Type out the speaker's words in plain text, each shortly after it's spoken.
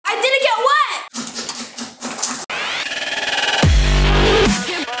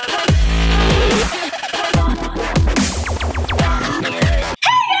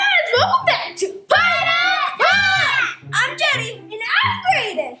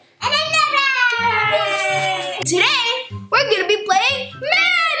today we're gonna be playing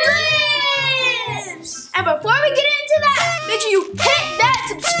Mad Libs! And before we get into that, make sure you hit that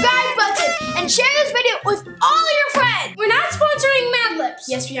subscribe button and share this video with all your friends. We're not sponsoring Mad Libs.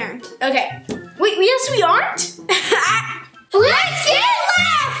 Yes, we aren't. Okay. Wait, yes, we aren't? Let's get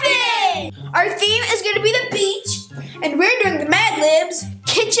laughing! Our theme is gonna be the beach, and we're doing the Mad Libs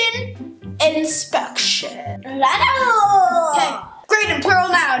kitchen inspection. Okay. Great and plural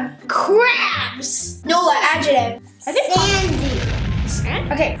noun. Crabs. Nola, adjective. Sandy.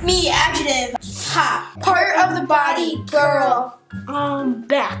 Okay. Me, adjective. Ha. Part of the body, plural.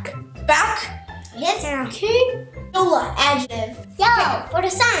 Back. Back? Yes. Okay. Nola, adjective. Yellow for the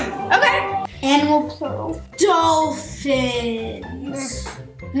sun. Okay. Animal, plural. Dolphins.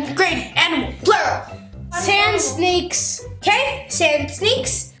 Great. Animal, plural. Sand snakes. Okay. Sand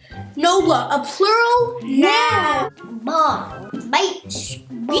snakes. Nola, a plural noun. Ball. Beach.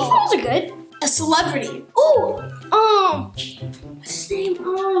 Beach balls are good. A celebrity. Ooh. What's his name?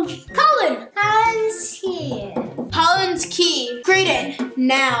 Colin. Colin's here. Colin's key. Graded.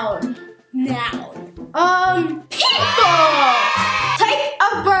 Noun. Noun. People. Type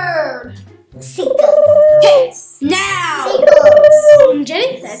of bird. Seagull. Okay. Noun. Seagulls.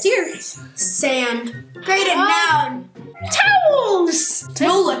 Jenny, that's yours. Sand. Graded. Noun. Towels.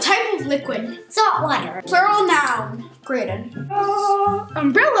 Nola, type of liquid. Salt water. Plural noun. Graded.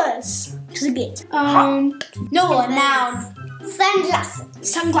 Umbrellas. Which is a gate. Nola, noun. Sunglasses.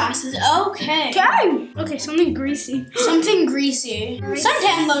 Sunglasses. Okay. Okay, something greasy. Something greasy.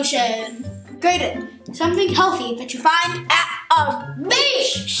 Suntan lotion. Graded. Something healthy that you find at a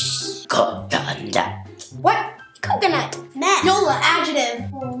beach. Coconut. What? Coconut. Mad. Nola, adjective.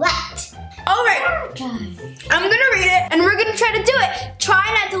 Wet. All right. I'm gonna read it, and we're gonna try to do it. Try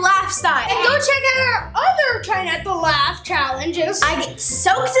not to laugh style. And go check out our other try not to laugh challenges. I get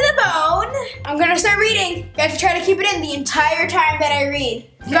soaked to the bone. I'm gonna start reading. You have to try to keep it in the entire time that I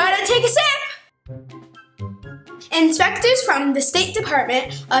read. Gotta take a sip. Inspectors from the State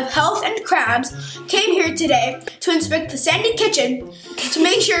Department of Health and Crabs came here today to inspect the sandy kitchen to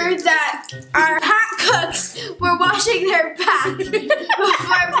make sure that our hot cooks were washing their back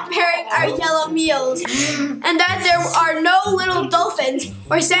before preparing our yellow meals, and that there are no little dolphins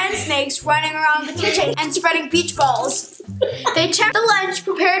or sand snakes running around the kitchen and spreading beach balls. They checked the lunch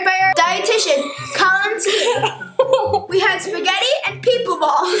prepared by our dietitian, Colin T. We had spaghetti and people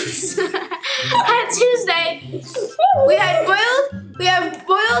balls. On Tuesday, we have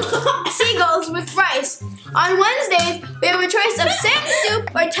boiled seagulls with rice. On Wednesdays, we have a choice of sand soup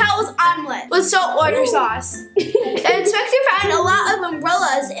or towels omelet with saltwater sauce. The inspector found a lot of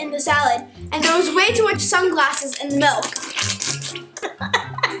umbrellas in the salad, and there was way too much sunglasses in the milk.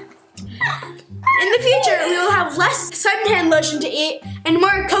 In the future, we will have less suntan lotion to eat and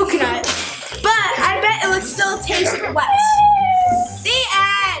more coconut, but I bet it would still taste wet. The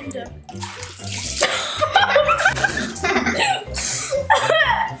end.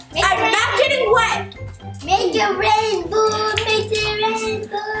 I'm not getting wet. Make it rain